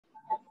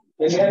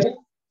Can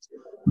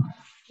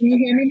you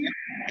hear me now?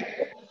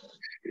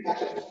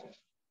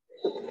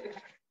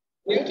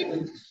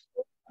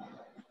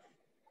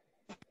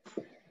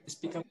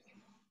 Speak up.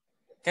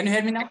 Can you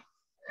hear me now?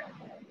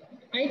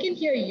 I can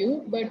hear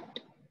you, but...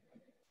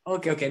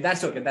 Okay,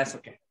 that's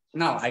okay.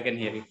 Now I can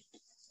hear you.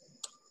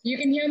 You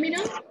can hear me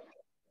now?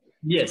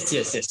 Yes,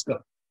 go.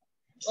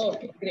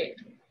 Okay, great.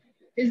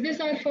 Is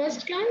this our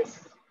first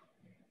class?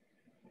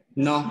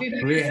 No,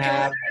 we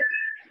have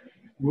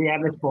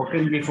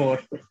spoken before.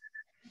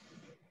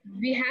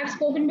 We have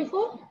spoken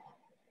before?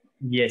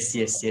 Yes.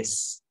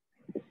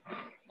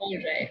 All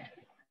right.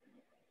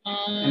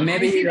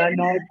 Maybe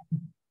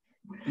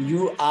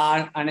you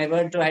are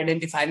unable to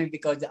identify me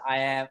because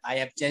I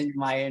have changed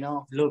my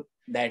look.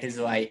 That is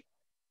why.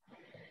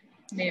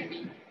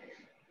 Maybe.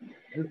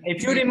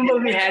 If you remember,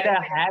 we had a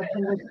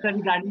conversation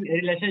regarding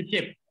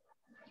relationship.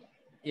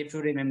 If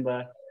you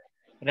remember,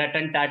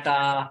 Ratan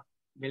Tata,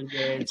 Bill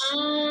Gates.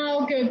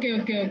 Okay.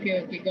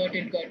 Got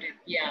it.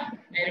 Yeah,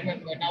 I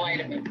remember. Now I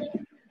remember.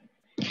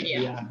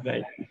 Yeah,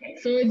 right.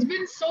 So it's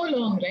been so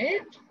long,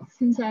 right?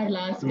 Since our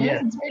last class.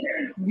 Yes. It's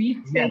been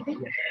weeks, I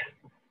think.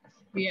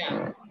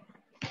 Yeah.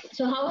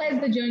 So how has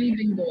the journey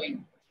been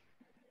going?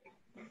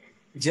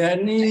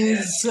 Journey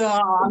is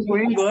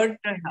going good.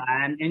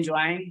 I am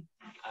enjoying.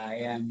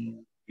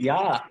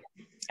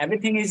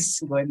 Everything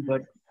is going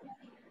good.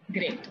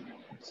 Great.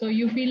 So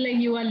you feel like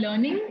you are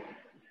learning?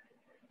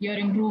 You're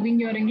improving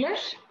your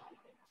English?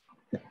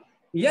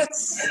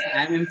 Yes,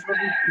 I'm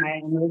improving my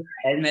English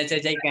as much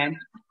as I can.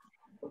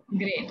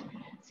 Great.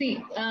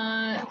 See,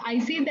 I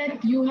see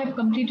that you have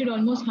completed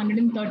almost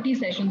 130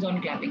 sessions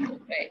on Clapingo,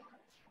 right?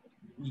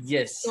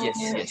 Yes. So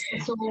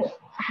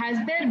has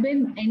there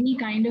been any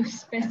kind of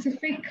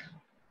specific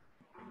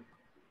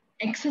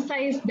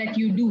exercise that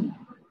you do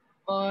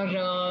or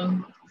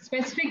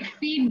specific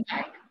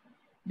feedback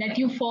that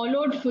you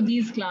followed for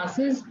these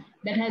classes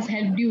that has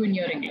helped you in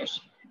your English?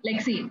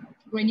 Like, see,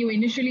 when you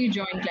initially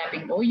joined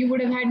Clapingo, you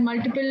would have had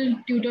multiple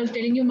tutors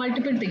telling you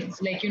multiple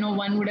things. Like,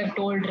 one would have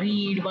told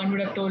read, one would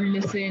have told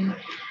listen,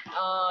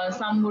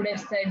 some would have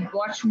said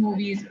watch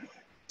movies.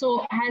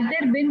 So has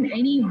there been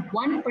any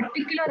one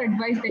particular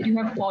advice that you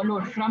have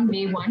followed from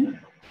day one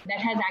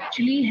that has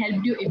actually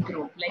helped you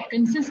improve? Like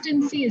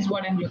consistency is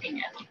what I'm looking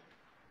at.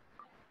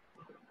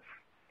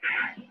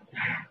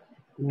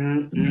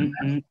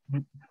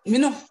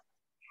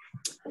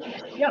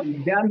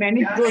 There are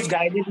many pros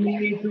guided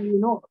me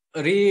to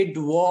read,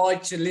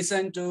 watch,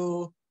 listen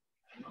to,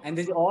 and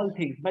these all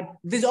things. But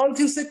these all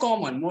things are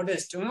common,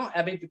 modest.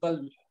 Every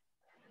people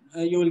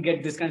you will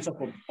get this kinds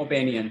of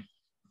opinion.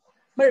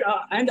 But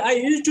and I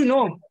used to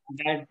know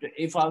that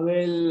if I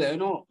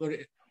will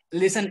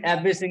listen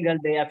every single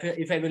day,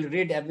 if I will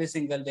read every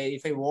single day,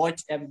 if I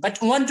watch, but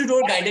one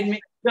tutor guided me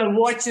to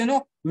watch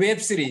web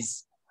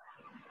series.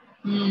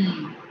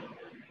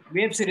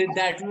 Web series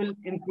that will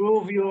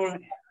improve your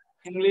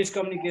English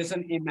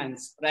communication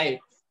immense, right?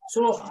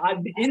 So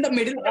in the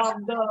middle of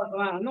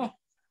the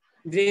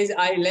days,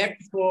 I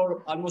left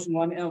for almost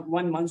 1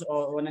 month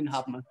or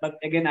 1.5 months. But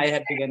again, I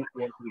have begun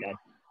working that.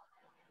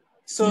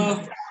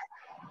 So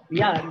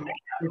yeah,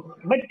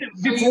 but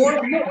before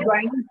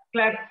joining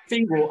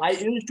Clapingo, I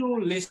used to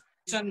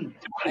listen.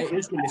 I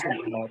used to listen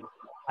a lot.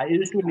 I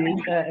used to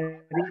read.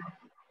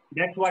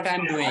 That's what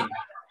I'm doing.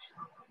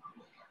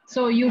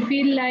 So you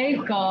feel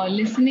like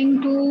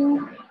listening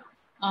to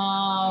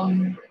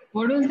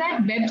what was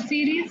that web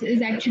series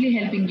is actually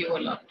helping you a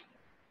lot.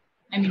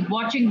 I mean,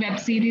 watching web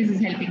series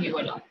is helping you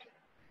a lot.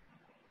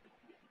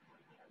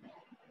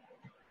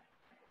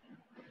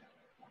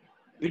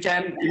 Which I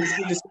am used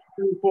to listen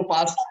to for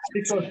past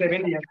 6 or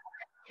 7 years.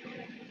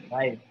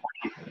 Right.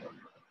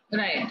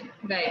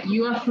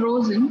 You are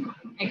frozen.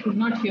 I could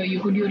not hear you.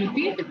 Could you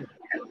repeat?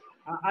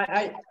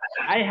 I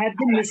have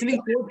been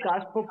listening to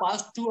podcast for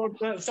past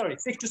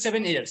 6 to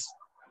 7 years.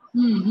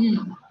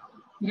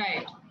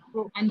 Right.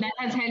 And that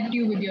has helped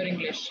you with your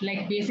English,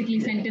 like basically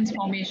sentence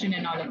formation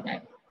and all of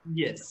that.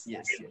 Yes.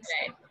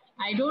 Right.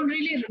 I don't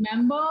really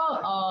remember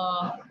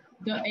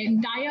the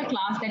entire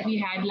class that we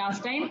had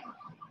last time,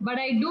 but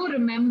I do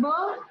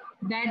remember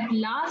that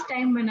last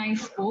time when I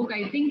spoke,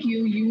 I think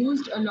you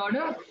used a lot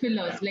of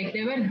fillers, like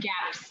there were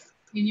gaps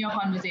in your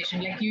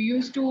conversation, like you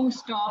used to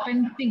stop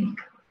and think.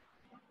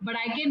 But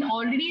I can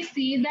already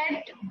see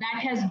that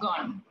has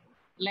gone.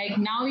 Like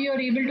now you're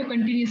able to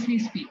continuously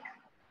speak.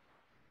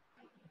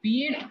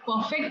 Be it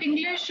perfect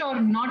English or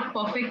not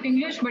perfect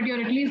English, but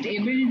you're at least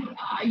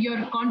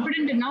you're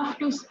confident enough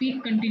to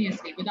speak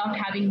continuously without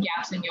having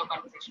gaps in your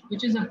conversation,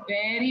 which is a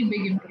very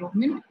big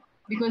improvement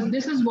because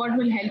this is what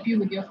will help you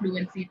with your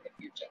fluency in the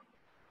future.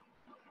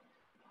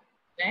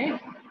 Right?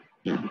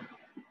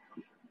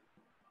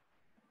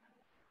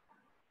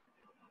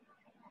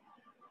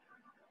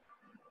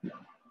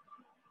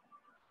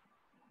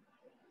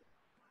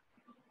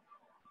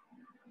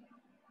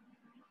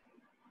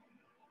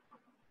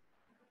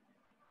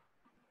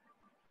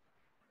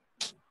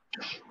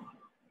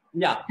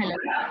 Yeah. Hello.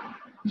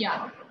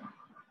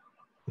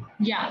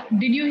 Yeah.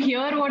 Did you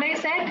hear what I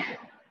said?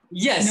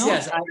 Yes.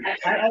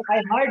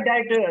 I heard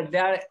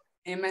that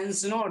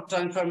immense,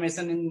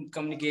 transformation in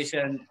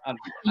communication.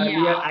 Earlier,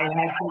 Yeah. I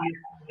had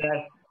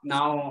to.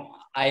 Now,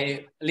 I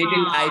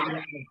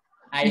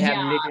have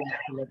Yeah.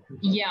 little.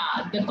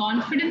 Yeah, the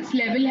confidence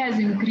level has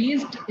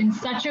increased in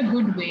such a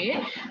good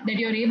way that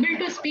you're able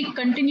to speak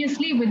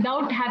continuously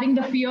without having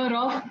the fear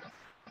of,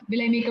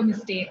 will I make a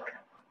mistake?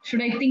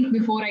 Should I think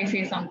before I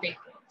say something?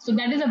 So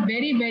that is a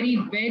very, very,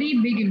 very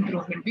big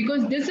improvement,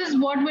 because this is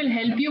what will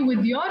help you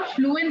with your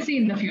fluency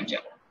in the future.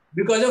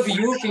 Because of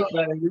you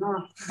people,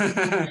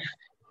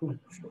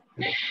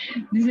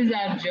 This is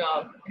our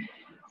job.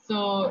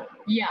 So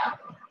yeah,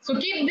 so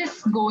keep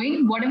this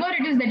going. Whatever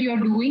it is that you are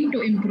doing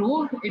to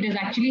improve, it is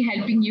actually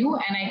helping you,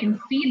 and I can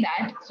see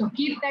that. So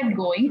keep that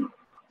going,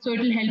 so it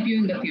will help you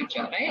in the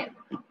future, right?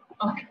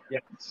 Okay. Yeah.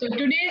 So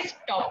today's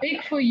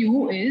topic for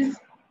you is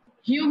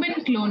human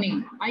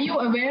cloning. Are you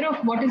aware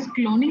of what is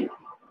cloning?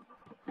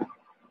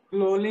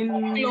 Cloning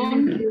means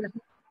Clone.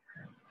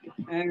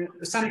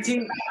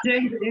 something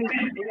changed in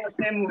the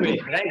same way,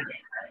 right?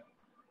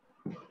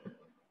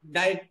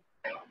 That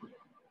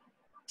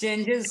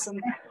changes some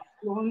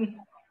clone.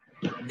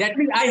 That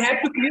means I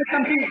have to create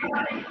something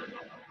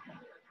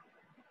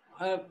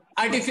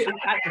artificial.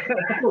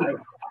 Suppose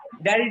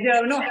there is a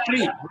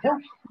tree,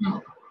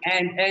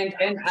 and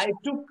I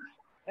took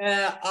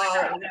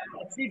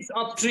seeds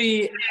of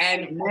tree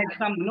and made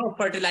some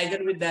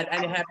fertilizer with that,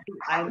 and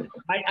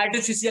I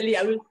artificially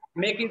I will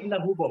make it in the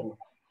hubahu.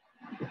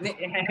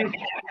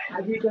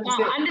 As you can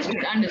say,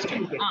 Understood,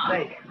 understood.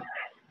 right?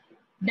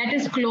 That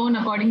is clone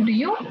according to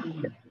you?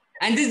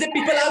 And this the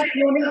people are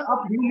cloning of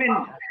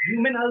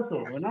human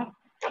also,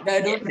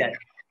 They don't that.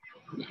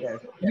 Yes.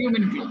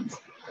 Human clones.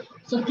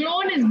 So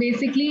clone is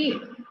basically,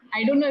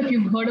 I don't know if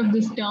you've heard of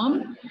this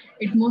term.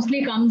 It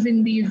mostly comes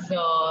in these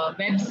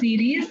web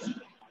series.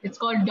 It's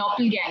called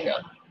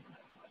doppelganger.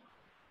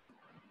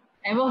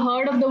 Ever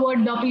heard of the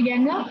word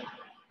doppelganger?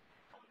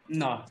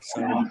 No,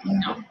 sorry.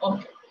 No.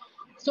 Okay.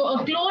 So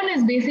a clone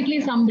is basically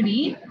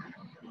somebody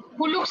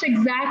who looks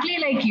exactly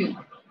like you.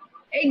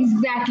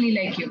 Exactly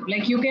like you.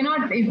 Like you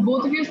cannot, if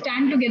both of you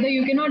stand together,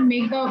 you cannot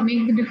make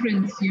the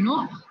difference,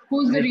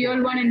 who's the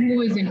real one and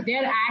who isn't. They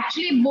are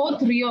actually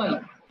both real,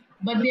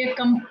 but they are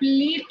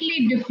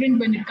completely different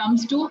when it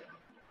comes to,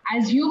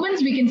 as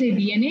humans, we can say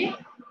DNA,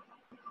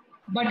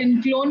 but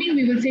in cloning,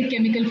 we will say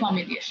chemical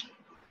formulation.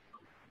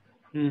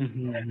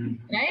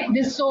 Right?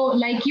 This, so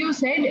like you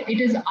said,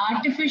 it is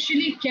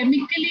artificially,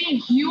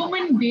 chemically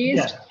human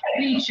based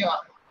creature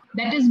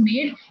that is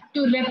made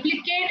to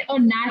replicate a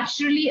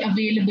naturally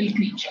available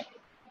creature.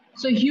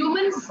 So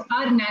humans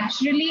are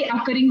naturally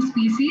occurring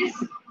species,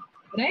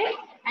 right?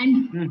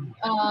 And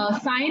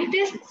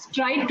scientists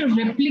try to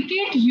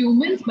replicate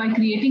humans by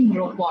creating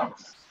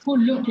robots who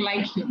look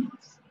like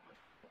humans.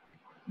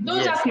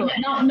 Those are clones.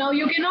 Now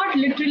you cannot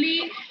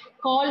literally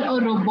call a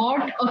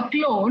robot a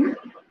clone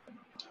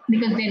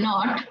because they're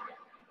not,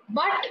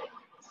 but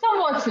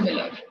somewhat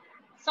similar.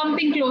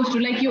 Something close to,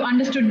 like, you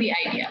understood the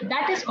idea.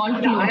 That is called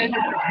cloning.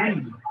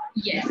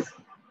 Yes.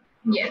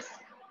 Yes.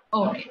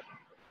 Okay.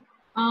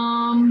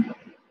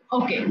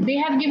 Okay. They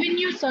have given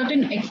you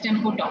certain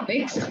extempo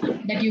topics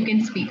that you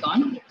can speak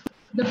on.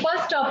 The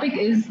first topic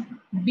is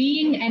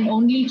being an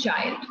only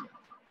child.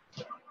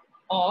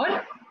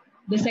 Or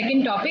the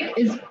second topic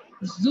is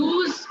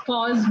zoos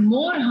cause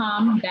more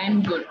harm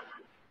than good.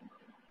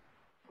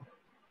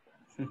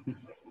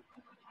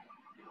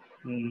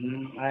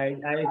 I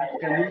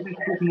can you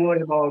speak more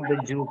about the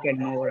joke and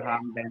more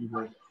harm than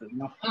good.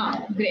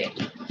 Great.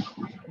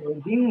 So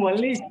being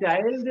only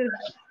child.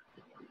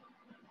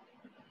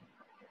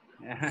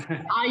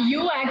 Are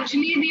you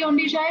actually the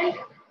only child?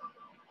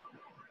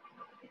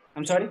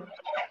 I'm sorry?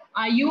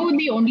 Are you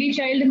the only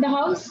child in the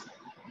house?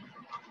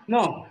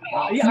 No.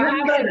 Yeah, I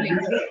am the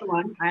youngest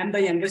one. I am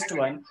the youngest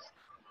one.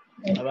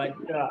 But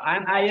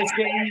I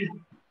stay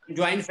in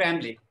joint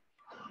family.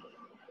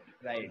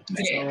 Right.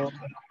 So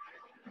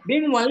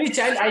being only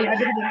child, I never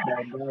did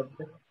that.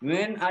 But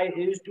when I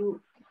used to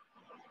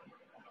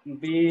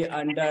be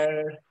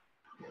under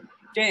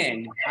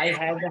 10, I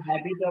had the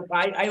habit of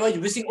I was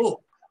wishing,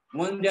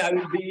 one day I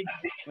will be,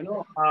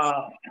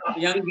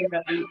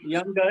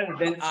 younger,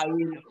 then I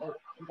will,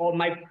 or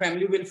my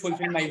family will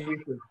fulfill my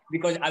wishes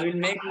because I will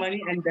make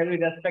money and they will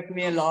respect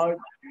me a lot.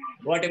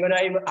 Whatever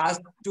I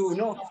ask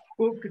to,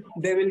 cook,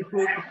 they will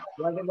cook.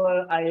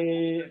 Whatever I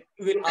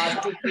will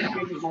ask to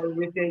fulfill my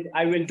wishes,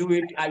 I will do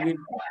it. I will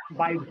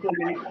buy so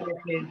many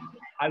clothes.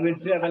 I will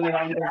travel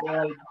around the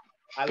world.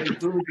 I will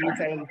do this.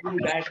 I will do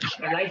that.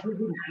 Life will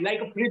be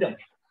like a freedom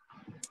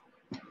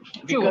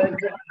because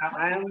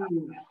I am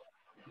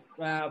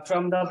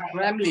from the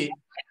family.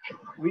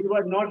 We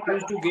were not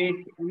used to get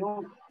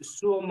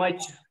so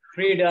much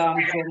freedom,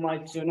 so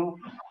much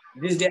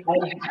this day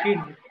our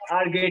kids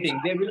are getting.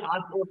 They will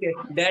ask, okay,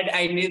 Dad,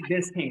 I need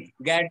this thing.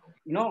 Dad,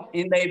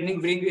 in the evening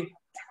bring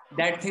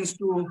that things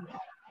to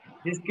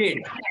this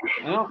kid.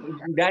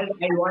 Dad,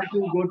 I want to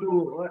go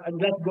to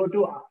just go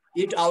to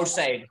eat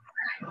outside.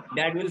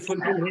 That will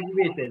fulfill his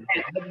wishes.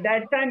 But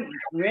that time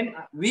when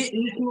we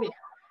used to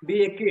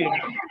be a kid,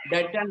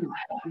 that time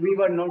we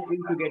were not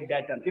going to get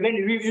that time.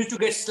 Even we used to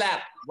get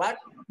slapped. What?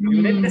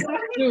 You did this?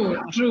 True.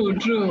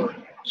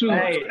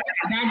 Right.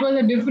 That was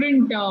a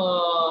different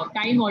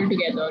time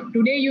altogether.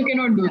 Today you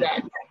cannot do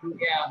that.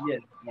 Yeah.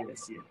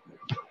 Yes.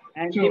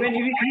 And True. even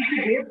if we used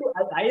to get to,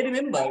 I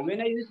remember when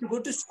I used to go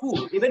to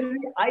school, even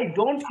if I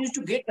don't used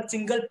to get a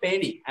single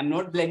penny. I'm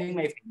not blaming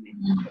my family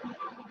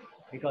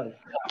because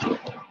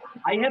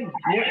I have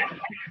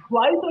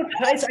twice or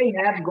thrice I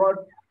have got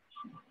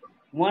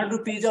 1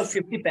 rupees or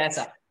 50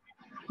 paisa.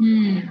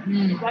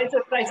 Twice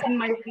or thrice in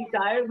my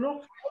entire,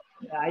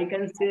 I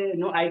can say,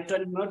 I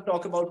can not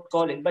talk about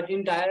college, but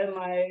entire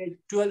my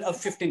 12 or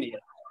 15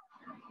 years.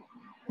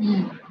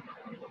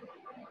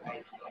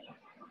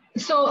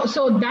 So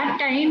that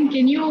time,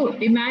 can you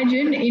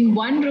imagine in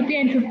 1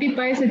 rupee and 50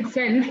 paise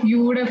itself,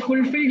 you would have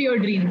fulfilled your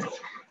dreams?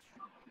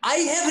 I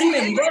have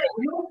remembered,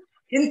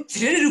 in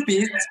 3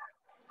 rupees,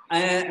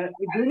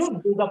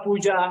 Durga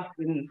Puja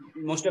in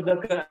most of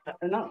the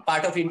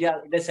part of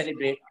India they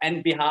celebrate,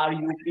 and Bihar,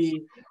 UP,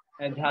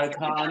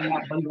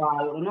 Jharkhand,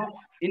 Bengal,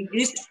 in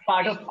east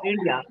part of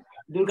India,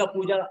 Durga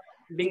Puja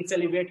being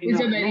celebrated.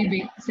 It's a very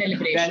big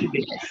celebration. Very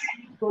big. Yes.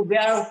 So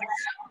there are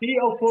 3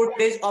 or 4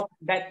 days of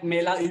that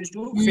mela used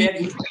to fair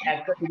used to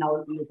happen in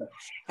our local.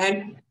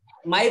 And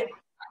my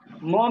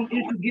mom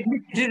used to give me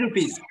 3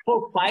 rupees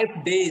for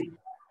 5 days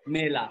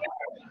mela.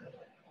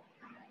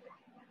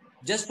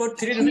 Just for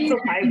 3 rupees for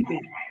 5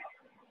 days.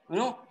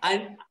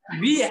 And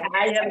we have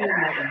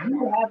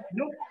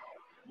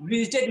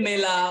visited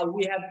mela,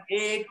 we have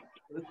 8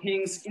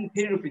 things in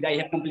 3 rupees I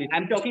have completed.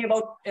 I'm talking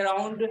about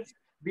around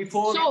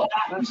before.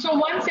 So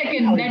 1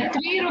 second, that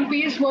 3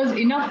 rupees was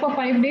enough for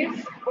 5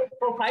 days?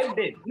 For 5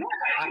 days.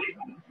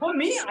 For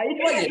me, it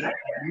was enough.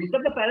 Most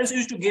of the parents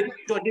used to give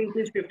 20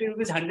 rupees, 50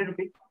 rupees, 100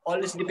 rupees.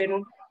 Always depend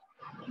on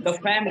the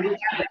family.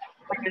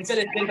 Financial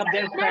strength of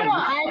their family.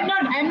 No,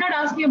 I'm not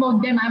asking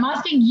about them. I'm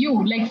asking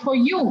you. Like for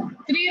you,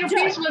 3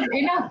 rupees was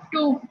enough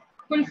to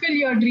fulfill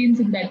your dreams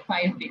in that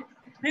 5 days.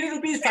 3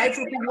 rupees, 5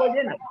 rupees was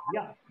enough.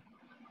 Yeah.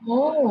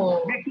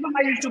 Oh. Maximum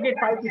I used to get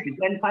 5 rupees.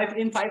 And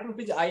in 5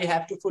 rupees, I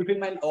have to fulfill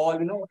my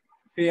all,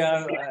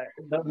 fear,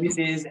 the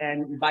wishes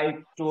and buy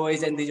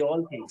toys and these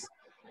all things.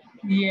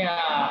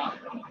 Yeah.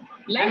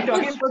 I'm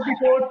talking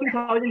about before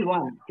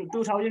 2001,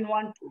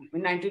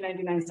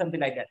 1999, something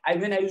like that.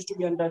 When I used to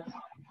be under,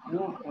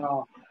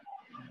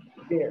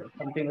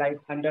 something like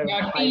under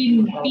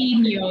teen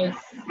years.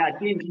 Yeah,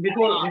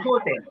 before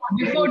 10.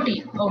 Before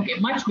teen. Okay,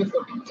 much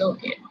before teen.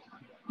 Okay.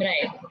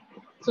 Right.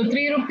 So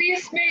 3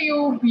 rupees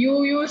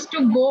you used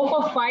to go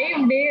for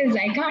 5 days.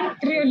 I can't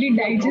really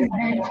digest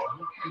that.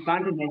 You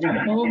can't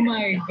imagine. Oh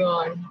my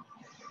God.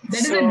 That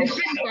is a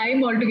different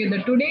time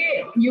altogether.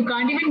 Today, you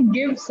can't even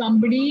give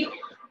somebody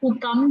who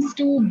comes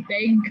to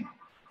beg,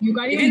 you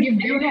can't even give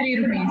them 3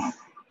 rupees.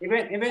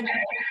 Even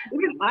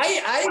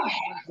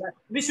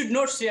we should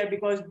not share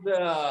because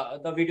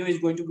the video is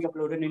going to be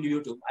uploaded in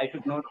YouTube. I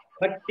should not.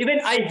 But even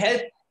I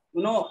help,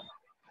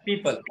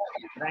 people,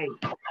 right?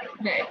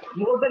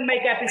 More than my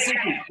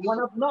capacity. One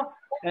of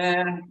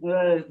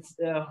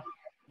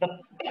the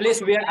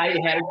place where I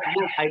help,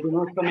 I do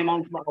not some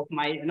amount of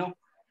my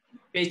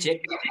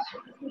paycheck.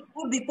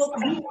 Oh, Deepak,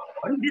 you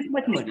earn this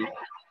much money,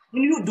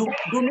 and you do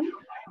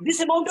this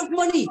amount of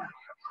money.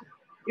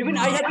 Even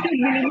I have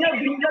seen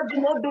millionaires do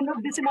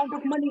not this amount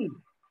of money.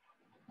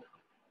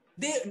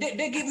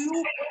 They give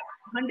you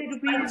 100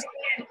 rupees,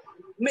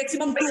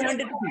 maximum 200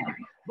 rupees.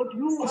 But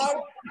you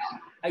are,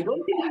 I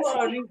don't think you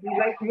are earning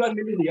like you are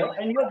millionaire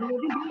and you are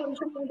doing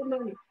some amount of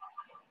money.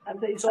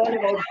 And it's all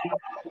about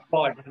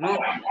God,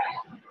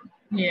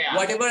 Yeah.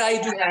 Whatever I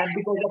do, I am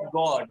because of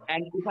God.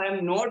 And if I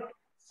am not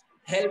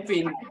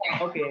helping,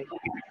 okay,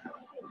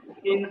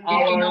 in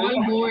our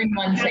go in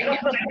 1 second.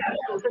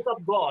 process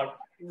of God,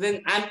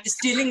 then I'm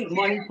stealing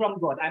money from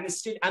God. I'm a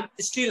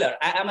stealer.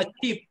 I am a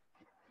thief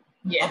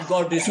of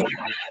God resources.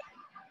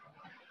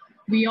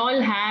 We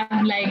all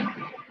have like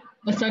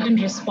a certain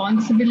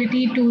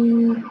responsibility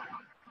to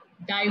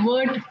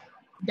divert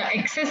the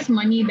excess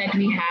money that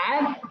we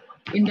have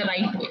in the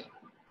right way,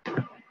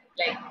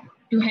 like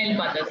to help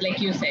others. Like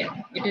you said,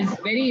 it is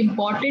very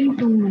important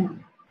to,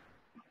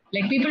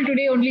 like, people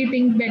today only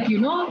think that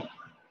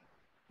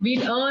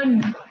we'll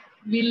earn,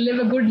 we'll live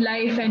a good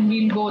life and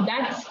we'll go.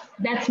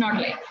 That's not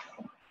life.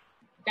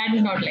 That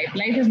is not life.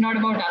 Life is not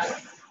about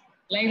us.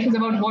 Life is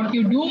about what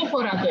you do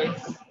for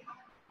others,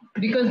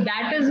 because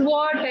that is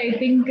what I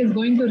think is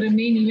going to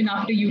remain even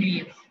after you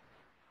leave.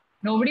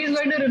 Nobody is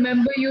going to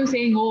remember you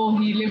saying, oh,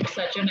 he lived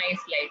such a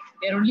nice life.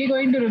 They're only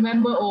going to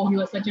remember, oh, he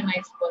was such a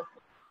nice person.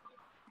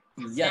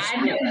 Yes.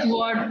 That is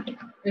what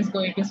is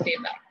going to stay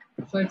back.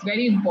 So it's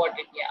very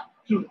important. Yeah,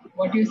 true.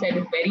 What you said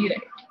is very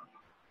right.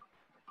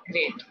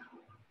 Great.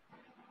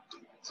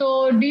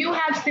 So do you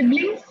have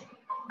siblings?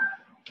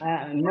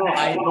 No,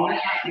 I don't.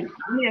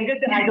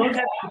 I don't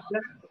have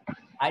sisters.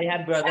 I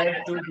have brothers,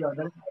 2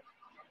 brothers.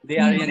 They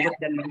are younger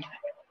than me.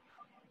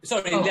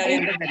 Sorry, they are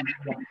younger than me.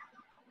 Yeah.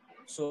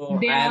 So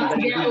they are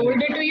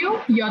older to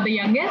you? You're the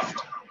youngest?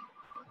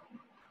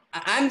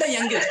 I'm the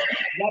youngest.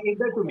 They are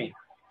older to me.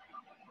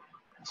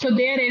 So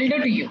they are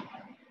elder to you.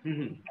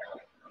 Mm-hmm.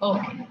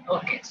 Okay,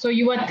 okay. So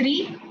you are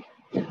three?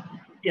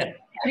 Yeah.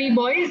 Three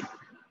boys?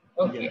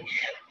 Okay.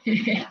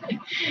 Yeah.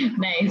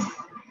 Nice.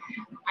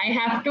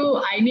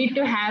 I need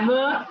to have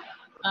a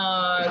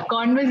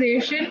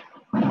conversation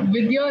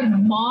with your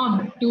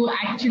mom to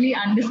actually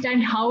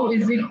understand how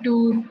is it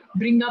to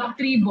bring up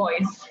three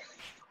boys.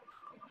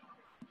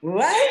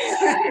 What?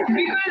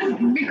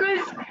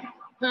 Because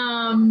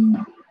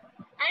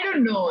I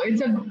don't know.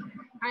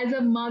 As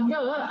a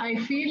mother, I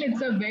feel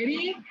it's a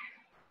very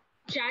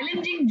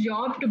challenging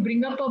job to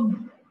bring up a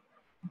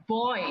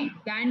boy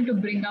than to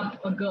bring up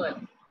a girl.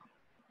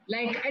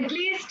 Like at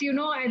least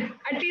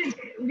at least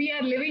we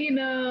are living in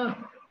a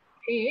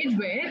age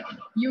where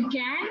you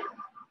can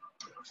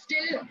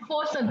still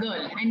force a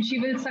girl and she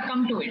will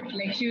succumb to it.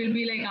 Like she will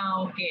be like,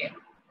 ah, okay.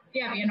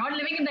 Yeah, we are not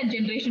living in that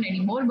generation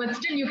anymore, but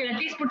still you can at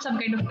least put some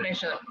kind of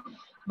pressure.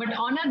 But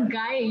on a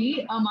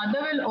guy, a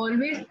mother will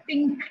always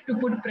think to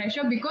put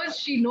pressure because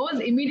she knows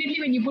immediately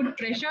when you put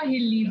pressure,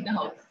 he'll leave the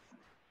house.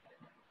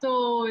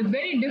 So it's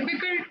very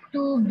difficult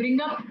to bring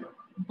up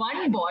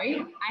one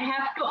boy. I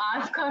have to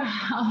ask her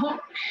how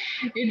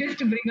it is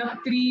to bring up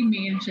three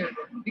male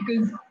children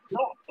because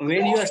No,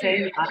 when you are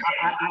saying,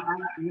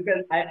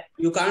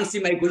 you can't see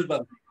my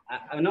goosebumps.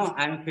 No,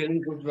 I'm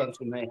feeling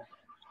goosebumps in my,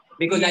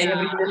 because I have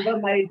yeah. remember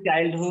my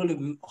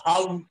childhood,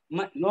 how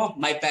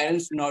my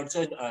parents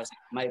nurtured us,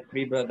 my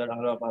three brother,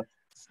 all of us.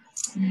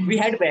 We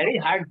had very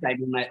hard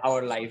time in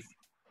our life.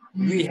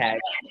 We had,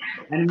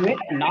 and when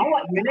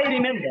I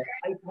remember,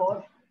 I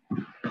thought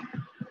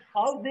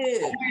how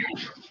they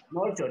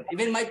nurtured.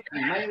 Even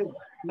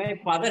my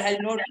father has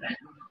not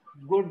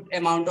good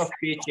amount of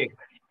paycheck.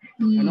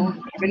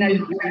 When I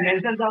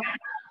mention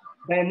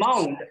the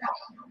amount,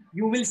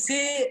 you will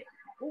say,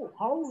 "Oh,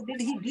 how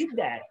did he did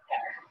that?"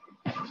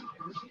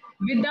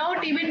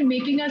 Without even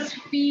making us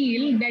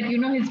feel that his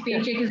Yes.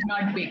 paycheck is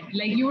not big.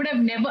 Like you would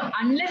have never,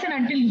 unless and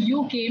until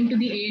you came to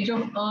the age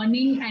of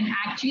earning and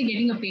actually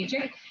getting a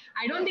paycheck,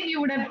 I don't think you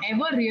would have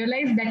ever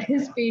realized that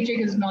his paycheck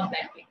is not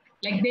that big.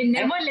 Like they And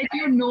never let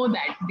you know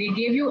that. They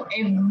gave you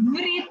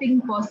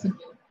everything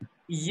possible.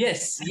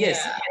 yes, yes,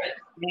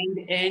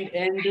 Yeah. and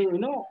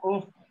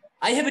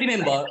I have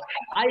remember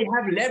I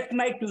have left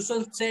my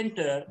tuition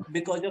center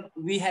because of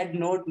we had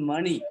not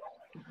money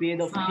to pay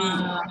the fee.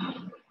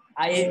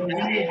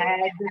 We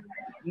had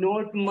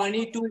not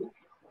money to.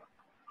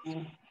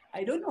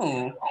 I don't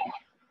know.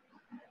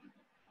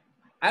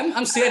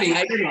 I'm sharing.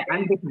 I don't know.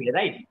 I'm definitely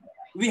right.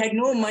 We had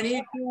no money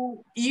to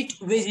eat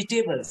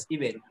vegetables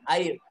even.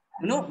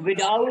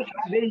 Without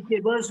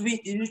vegetables we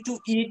used to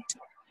eat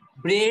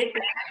bread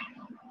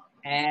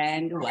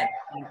and what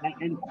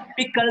and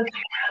pickles.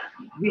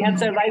 We have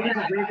survived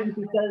on bread and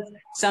pickles.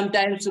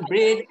 Sometimes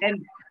bread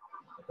and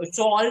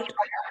salt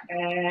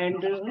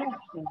and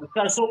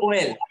sarso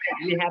oil.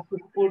 We have to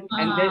put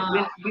and then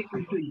uh, we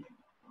used to eat.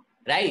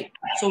 Right.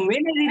 So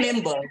when I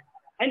remember,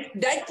 and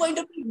that point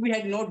of view, we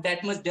had not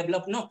that much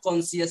developed no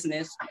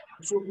consciousness.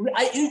 So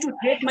I used to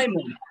treat my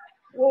mom.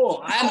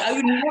 Oh, I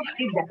will not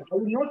eat that. I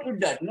will not eat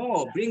that.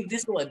 No, bring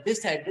this or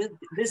this side,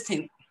 this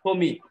thing for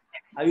me.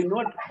 I will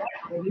not.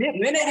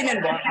 When I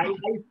remember, I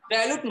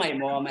salute my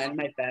mom and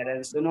my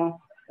parents. Now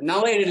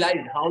I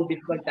realize how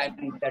difficult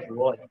time that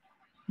was.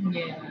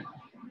 yeah.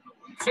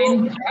 So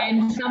And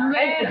and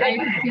somewhere I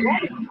feel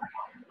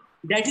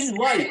that is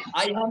why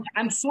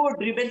I'm so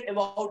driven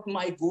about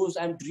my goals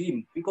and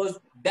dream, because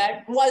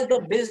that was the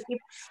best. If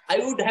I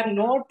would have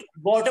not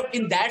brought up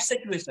in that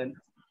situation,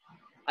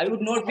 I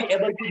would not be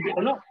able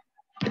to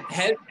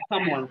help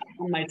someone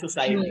in my true.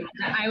 society.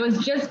 I was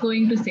just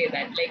going to say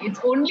that. Like, it's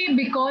only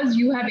because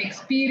you have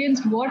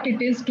experienced what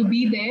it is to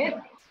be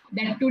there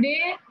that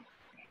today,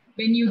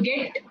 when you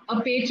get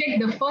a paycheck,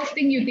 the first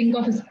thing you think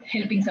of is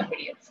helping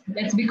somebody else.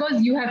 That's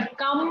because you have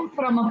come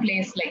from a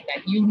place like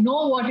that. You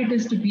know what it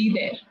is to be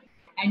there.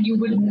 And you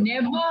will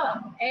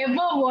never,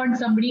 ever want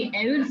somebody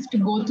else to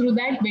go through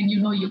that when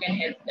you know you can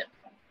help them.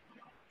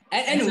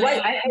 That's And why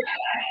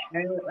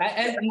why,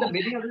 as in the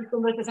beginning of this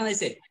conversation I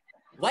said,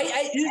 why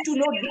I used to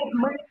not get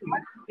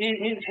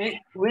money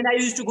when I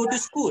used to go to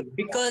school,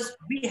 because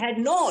we had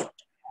not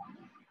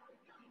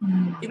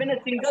even a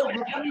single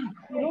rupee.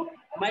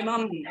 My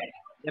mom,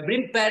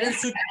 every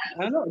parents should,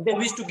 they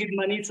wish to give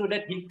money so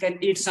that he can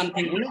eat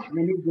something,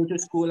 when he go to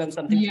school and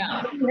something.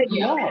 yeah, But we had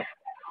yeah. not.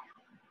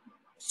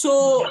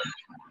 So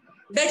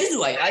that is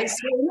why I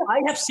say,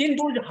 I have seen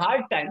those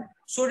hard times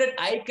so that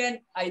I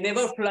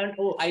never plan,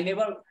 I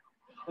never,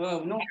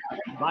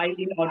 buy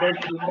in order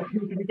to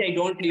which I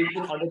don't need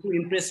in order to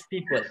impress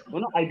people.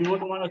 I do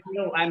not want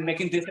to, I'm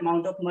making this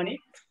amount of money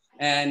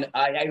and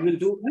I will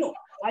do,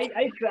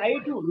 I try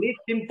to live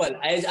simple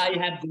as I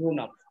have grown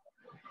up.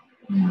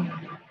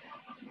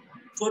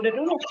 So that,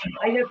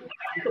 I have,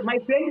 so my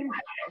friend,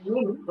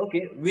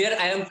 okay, where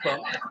I am from,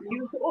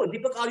 you say, oh,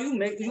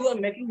 Deepak, you are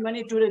making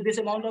money to this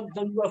amount of,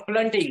 then you are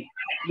flaunting,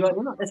 you are,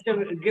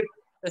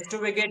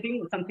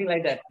 extravagating, something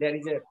like that. There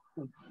is a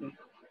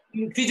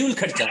fijul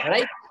kharcha,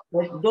 right?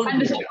 But don't do that.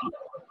 Understood.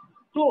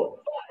 So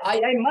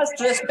I must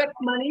respect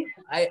money.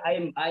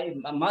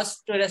 I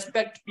must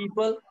respect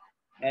people,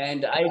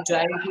 and I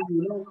try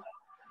to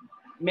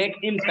make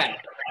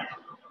impact.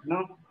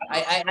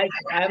 I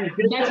am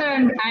just That's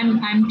what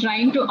I'm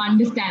trying to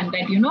understand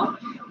that,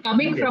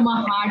 coming yes. from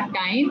a hard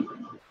time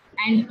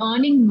and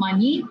earning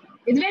money,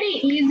 it's very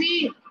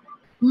easy.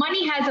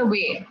 Money has a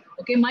way.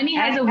 Okay, money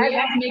has a way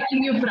of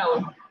making you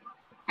proud.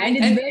 And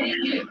it's And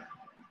very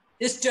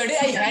yesterday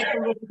I had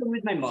conversation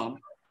with my mom,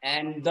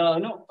 and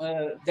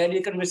there is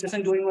a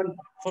conversation going on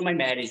for my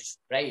marriage,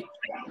 right?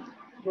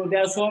 So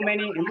there are so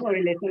many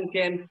relation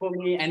came for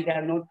me, and they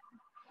are not.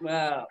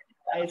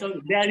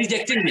 They are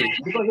rejecting me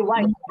because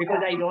why?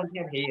 Because I don't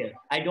have hair.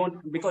 I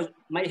don't because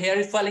my hair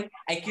is falling.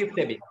 I keep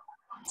shaving.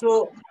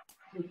 So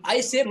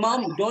I say,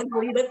 Mom, don't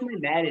worry about my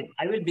marriage.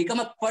 I will become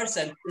a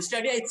person.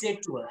 Yesterday I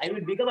said to her, I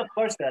will become a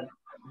person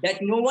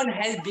that no one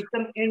has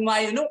become in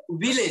my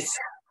village.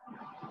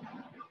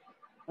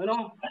 You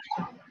know,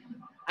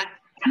 I,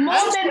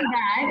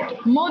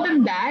 more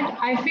than that,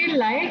 I feel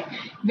like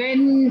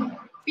when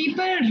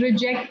people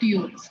reject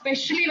you,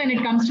 especially when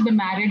it comes to the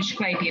marriage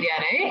criteria,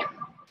 right?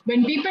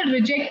 When people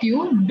reject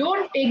you,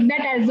 don't take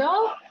that as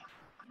a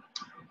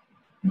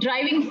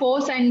driving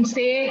force and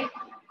say,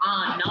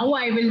 now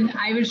I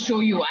will show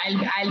you.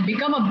 I'll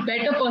become a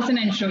better person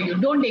and show you.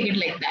 Don't take it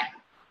like that.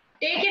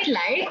 Take it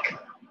like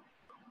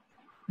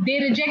they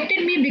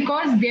rejected me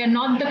because they are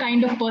not the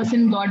kind of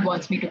person God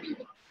wants me to be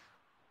with.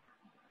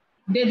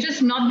 They're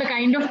just not the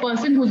kind of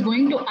person who's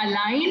going to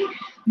align.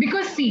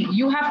 Because, see,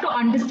 you have to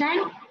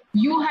understand,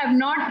 you have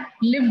not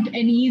lived an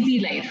easy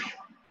life.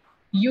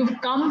 You've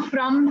come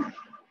from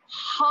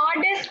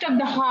hardest of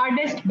the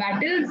hardest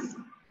battles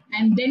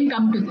and then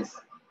come to this.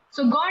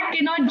 So God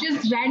cannot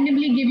just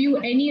randomly give you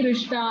any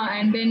rishta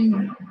and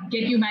then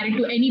get you married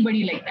to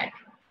anybody like that.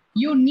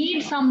 You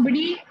need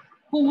somebody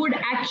who would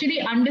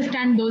actually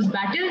understand those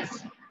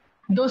battles,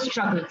 those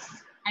struggles,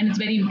 and it's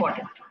very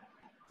important.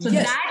 So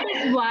yes, that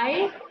is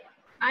why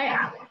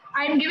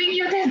I'm giving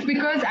you this,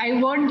 because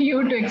I want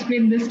you to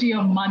explain this to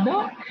your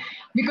mother,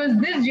 because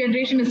this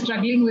generation is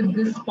struggling with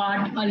this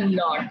part a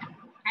lot.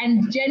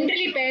 And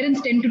generally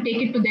parents tend to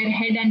take it to their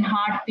head and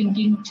heart,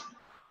 thinking,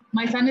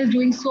 my son is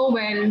doing so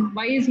well,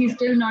 why is he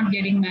still not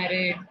getting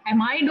married?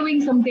 Am I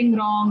doing something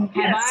wrong?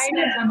 Have yes, I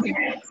done something?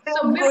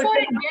 So I'm good. before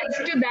it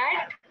gets to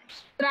that,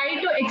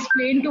 try to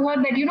explain to her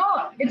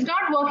that, it's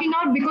not working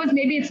out because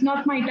maybe it's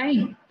not my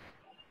time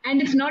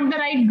and it's not the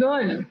right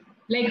girl.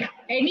 Like,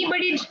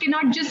 anybody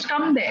cannot just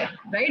come there,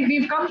 right?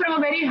 We've come from a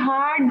very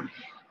hard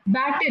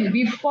battle.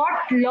 We've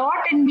fought a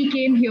lot and we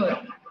came here.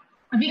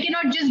 We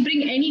cannot just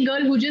bring any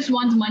girl who just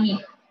wants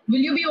money. Will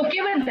you be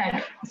okay with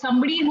that?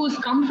 Somebody who's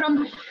come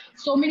from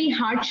so many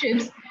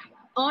hardships,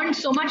 earned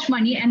so much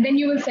money, and then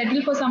you will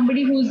settle for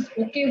somebody who's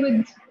okay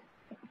with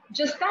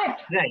just that?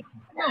 Right.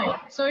 No.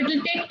 So it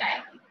will take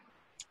time.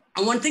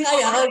 And one thing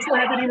I also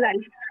have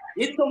realized,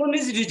 if someone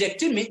is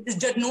rejecting me, it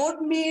does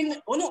not mean,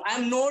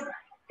 I'm not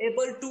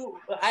able to,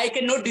 I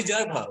cannot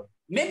deserve her.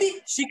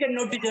 Maybe she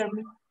cannot deserve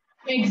me.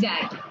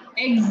 Exactly.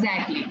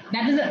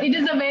 It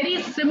is a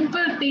very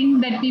simple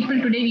thing that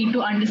people today need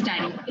to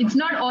understand. It's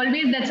not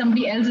always that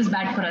somebody else is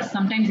bad for us.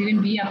 Sometimes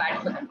even we are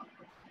bad for them.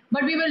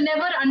 But we will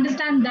never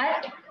understand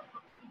that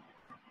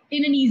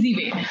in an easy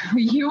way.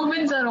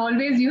 Humans are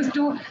always used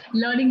to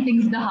learning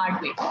things the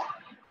hard way.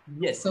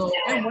 Yes. So,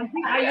 And one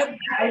thing I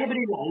have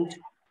realized,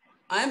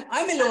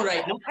 I'm alone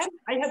right now.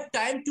 I have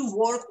time to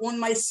work on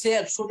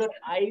myself so that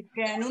I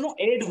can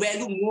add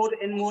value more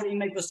and more in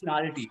my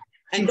personality.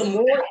 And the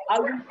more I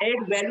will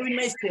add value in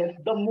myself,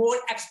 the more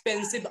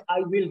expensive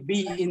I will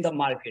be in the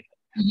market.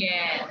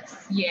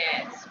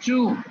 yes,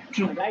 true.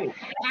 Right.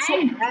 So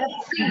And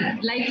see,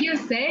 like you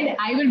said,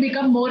 I will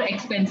become more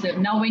expensive.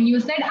 Now, when you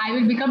said I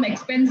will become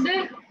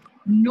expensive,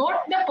 note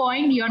the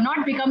point, you're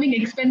not becoming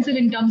expensive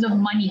in terms of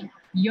money.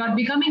 You're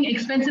becoming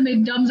expensive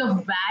in terms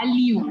of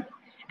value.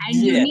 And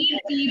you yeah, need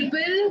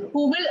people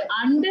who will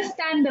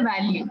understand the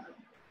value.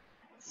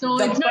 So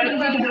the it's not easy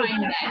person to who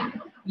find that.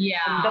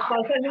 Yeah. the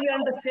person who will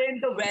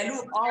understand the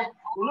value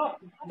of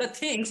the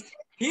things,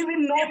 he will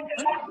not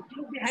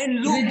think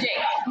behind look. Reject.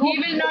 He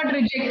will not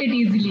reject it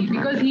easily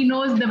because he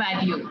knows the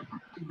value.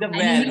 The And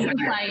you need value.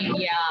 to find,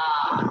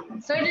 yeah.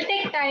 So it'll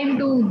take time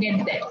to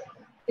get there.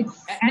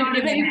 It's And not a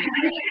even very if you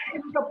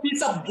take a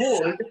piece of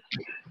gold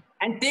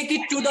and take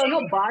it to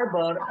the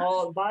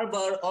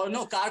barber or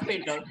no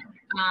carpenter,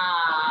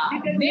 he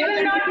can they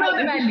will not identify know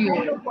the this kind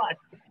value. of part.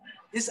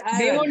 This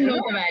They iron, won't know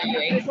the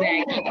value, so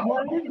exactly.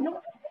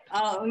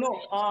 only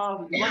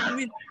what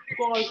we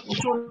call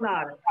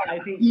sonar, I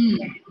think Mm.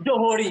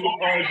 Johori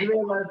or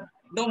jeweler.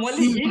 No,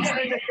 only he can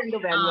understand the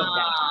value of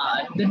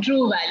that. The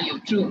true value,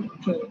 true,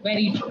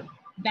 very true.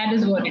 That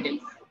is what it is.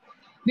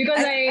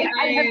 Because I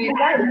have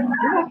realized,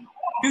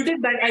 few days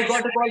back I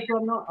got a call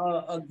from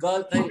a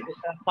girl,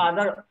 a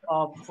father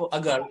of a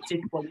girl.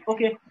 She told me,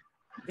 okay.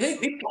 I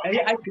picked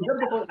up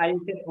the phone. I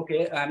said,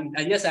 okay,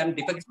 yes, I'm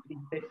Deepak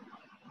speaking. He said,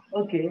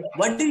 okay,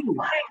 what do you do?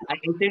 I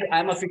said,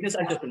 I'm a fitness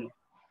entrepreneur.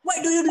 Why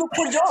do you look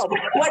for job?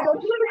 Why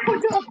don't you look for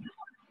job?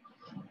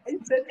 I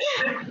said,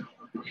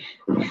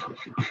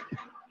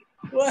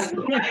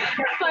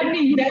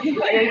 Funny. That's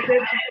why I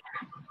said,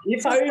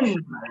 if I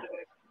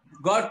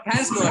God,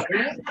 thanks God,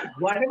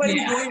 whatever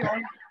is going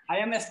on, I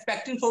am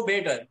expecting for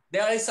better.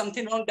 There is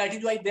something wrong. That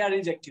is why they are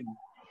rejecting me.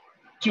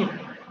 True.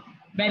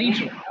 Very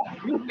true.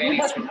 You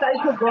must try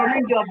for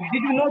government job.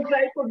 Did you not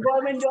try for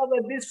government job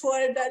at this for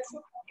that?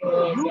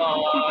 You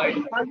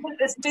always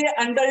stay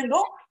under,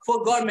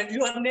 for government.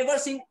 You have never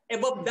seen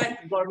above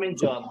that government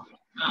job.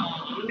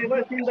 You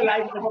never seen the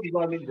life above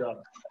government job.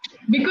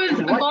 Because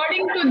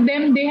according to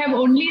them, they have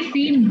only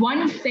seen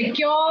one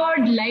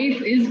secured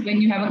life is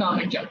when you have a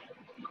government job.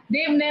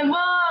 They've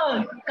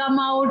never come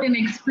out and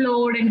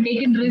explored and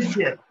taken risks.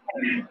 Yes.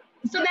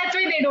 So that's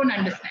why they don't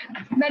understand.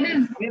 That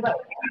is,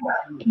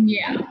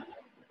 yeah.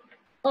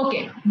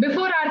 Okay,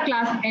 before our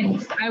class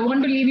ends, I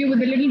want to leave you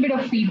with a little bit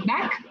of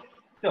feedback.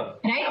 Sure.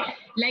 Right?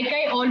 Like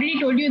I already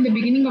told you in the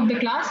beginning of the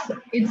class,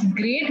 it's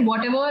great,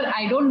 whatever,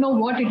 I don't know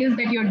what it is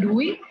that you're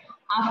doing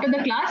after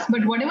the class,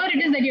 but whatever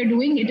it is that you're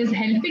doing, it is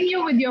helping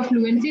you with your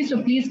fluency.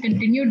 So please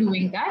continue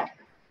doing that.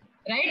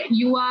 Right?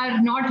 You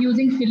are not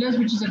using fillers,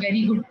 which is a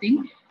very good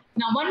thing.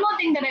 Now, one more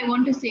thing that I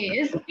want to say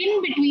is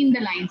in between the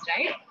lines,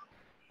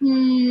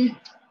 right?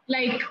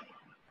 Like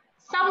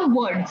some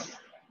words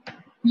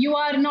you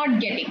are not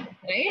getting,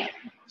 right?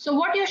 So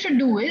what you should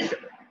do is,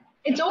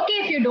 it's okay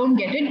if you don't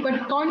get it,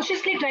 but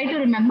consciously try to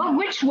remember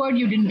which word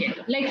you didn't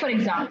get. Like for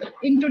example,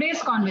 in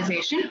today's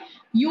conversation,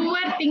 you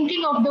were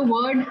thinking of the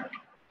word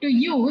to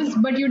use,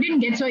 but you didn't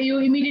get, so you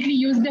immediately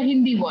used the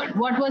Hindi word.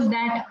 What was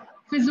that?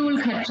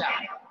 Fizul kharcha,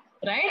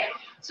 right?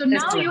 So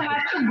now you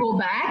have to go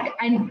back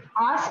and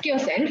ask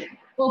yourself,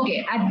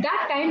 okay, at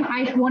that time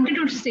I wanted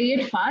to say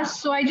it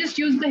fast, so I just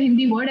used the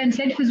Hindi word and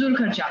said Fizul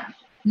kharcha.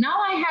 Now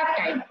I have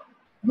time.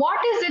 What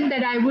is it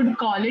that I would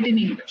call it in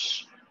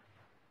English?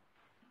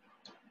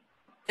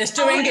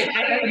 Extravagant.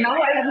 Now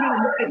I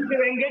know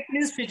extravagant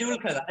means Fizul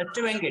kharcha.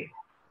 Extravagant.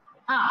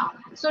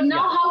 So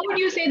now how would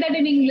you say that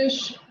in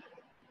English?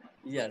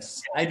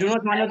 Yes, I do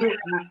not want to do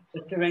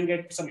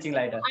extravagant, something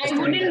like that. I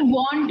wouldn't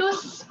want to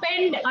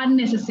spend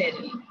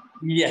unnecessarily.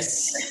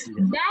 Yes.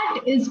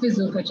 That is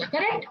Fizul kharcha,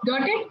 correct?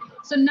 Got it?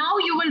 So now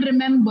you will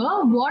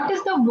remember what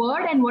is the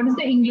word and what is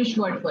the English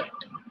word for it.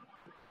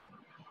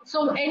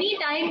 So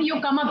anytime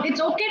you come up, it's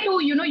okay to,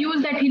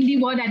 use that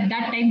Hindi word at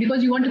that time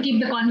because you want to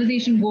keep the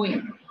conversation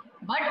going.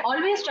 But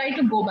always try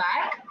to go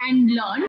back and learn